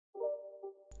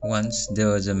Once there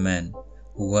was a man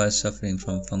who was suffering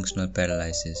from functional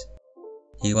paralysis.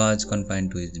 He was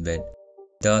confined to his bed.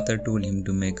 The author told him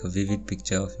to make a vivid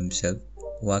picture of himself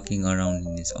walking around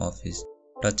in his office,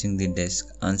 touching the desk,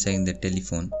 answering the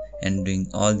telephone, and doing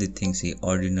all the things he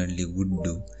ordinarily would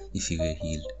do if he were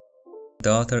healed.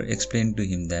 The author explained to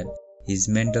him that his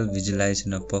mental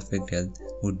visualization of perfect health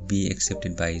would be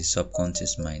accepted by his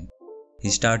subconscious mind. He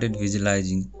started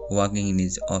visualizing walking in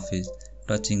his office,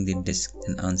 touching the desk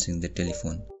and answering the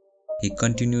telephone. He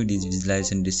continued his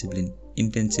visualization discipline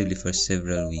intensively for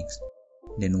several weeks.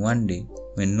 Then one day,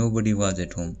 when nobody was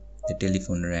at home, the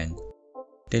telephone rang.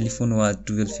 The telephone was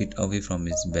 12 feet away from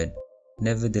his bed.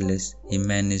 Nevertheless, he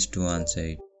managed to answer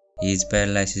it. His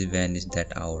paralysis vanished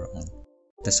that hour on.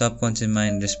 The subconscious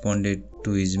mind responded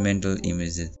to his mental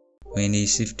images. When he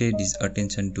shifted his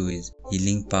attention to his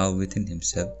healing power within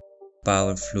himself,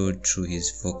 power flowed through his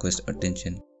focused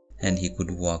attention and he could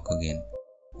walk again.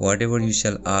 Whatever you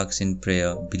shall ask in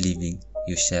prayer, believing,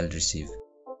 you shall receive.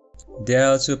 There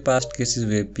are also past cases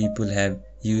where people have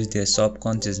used their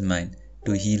subconscious mind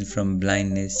to heal from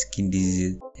blindness, skin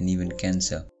disease, and even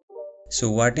cancer. So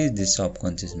what is this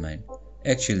subconscious mind?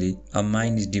 Actually, our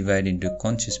mind is divided into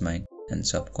conscious mind and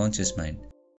subconscious mind.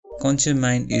 Conscious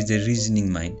mind is the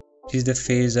reasoning mind. It is the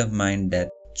phase of mind that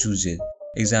chooses.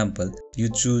 Example, you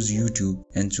choose YouTube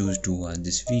and choose to watch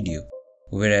this video.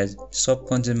 Whereas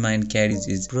subconscious mind carries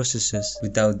its processes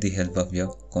without the help of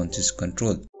your conscious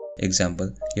control.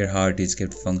 Example, your heart is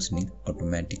kept functioning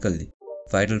automatically.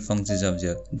 Vital functions of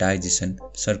your digestion,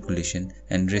 circulation,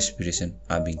 and respiration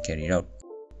are being carried out.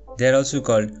 They are also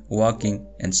called waking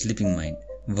and sleeping mind,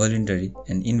 voluntary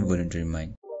and involuntary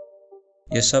mind.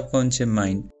 Your subconscious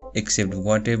mind accepts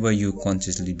whatever you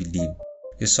consciously believe.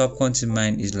 Your subconscious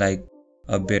mind is like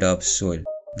a bed of soil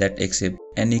that accepts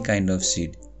any kind of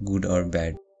seed, good or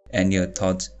bad, and your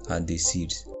thoughts are these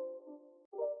seeds.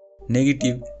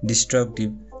 Negative,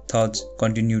 destructive thoughts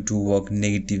continue to work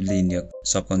negatively in your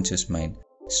subconscious mind.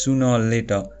 Sooner or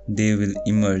later, they will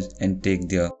emerge and take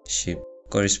their shape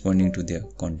corresponding to their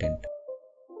content.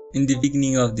 In the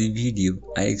beginning of the video,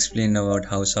 I explained about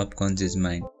how subconscious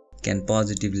mind can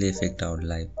positively affect our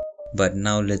life. But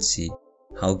now let's see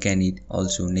how can it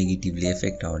also negatively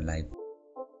affect our life.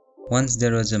 Once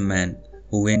there was a man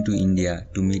who went to India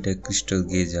to meet a crystal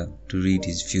gazer to read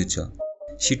his future.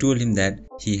 She told him that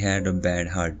he had a bad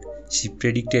heart. She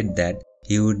predicted that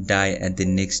he would die at the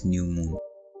next new moon.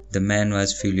 The man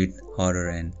was filled with horror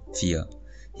and fear.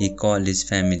 He called his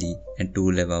family and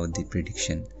told about the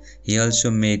prediction. He also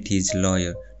met his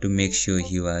lawyer to make sure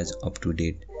he was up to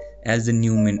date. As the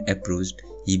new moon approached,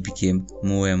 he became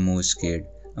more and more scared.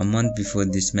 A month before,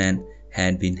 this man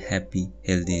had been happy,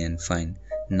 healthy and fine.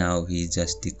 Now he is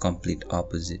just the complete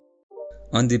opposite.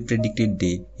 On the predicted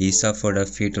day, he suffered a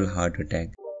fatal heart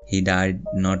attack. He died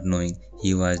not knowing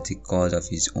he was the cause of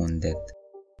his own death.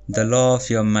 The law of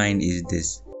your mind is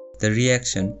this. The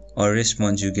reaction or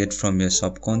response you get from your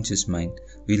subconscious mind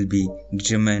will be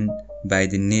determined by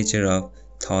the nature of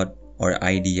thought or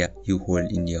idea you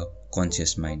hold in your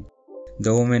conscious mind.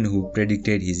 The woman who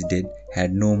predicted his death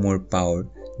had no more power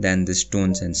than the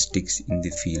stones and sticks in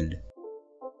the field.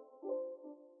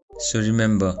 So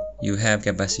remember, you have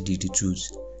capacity to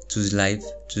choose. Choose life,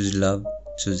 choose love,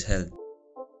 choose health.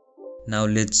 Now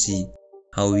let's see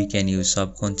how we can use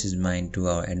subconscious mind to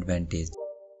our advantage.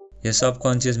 Your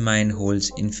subconscious mind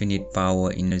holds infinite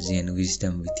power, energy and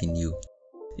wisdom within you.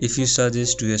 If you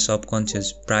suggest to your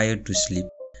subconscious prior to sleep,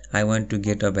 I want to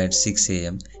get up at 6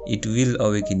 a.m, it will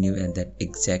awaken you at that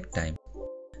exact time.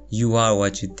 You are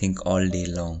what you think all day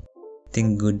long.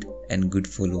 Think good and good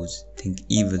follows. Think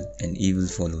evil and evil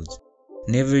follows.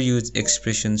 Never use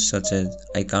expressions such as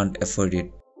I can't afford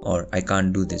it or I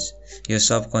can't do this. Your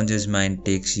subconscious mind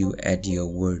takes you at your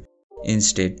word.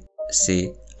 Instead,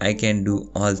 say I can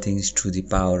do all things through the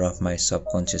power of my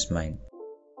subconscious mind.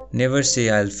 Never say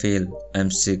I'll fail,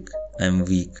 I'm sick, I'm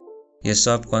weak. Your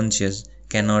subconscious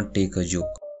cannot take a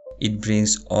joke. It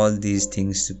brings all these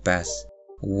things to pass.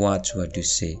 Watch what you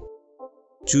say.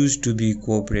 Choose to be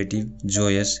cooperative,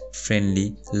 joyous,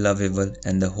 friendly, lovable,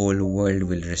 and the whole world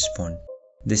will respond.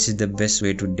 This is the best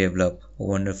way to develop a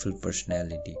wonderful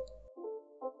personality.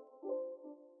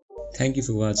 Thank you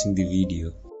for watching the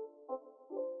video.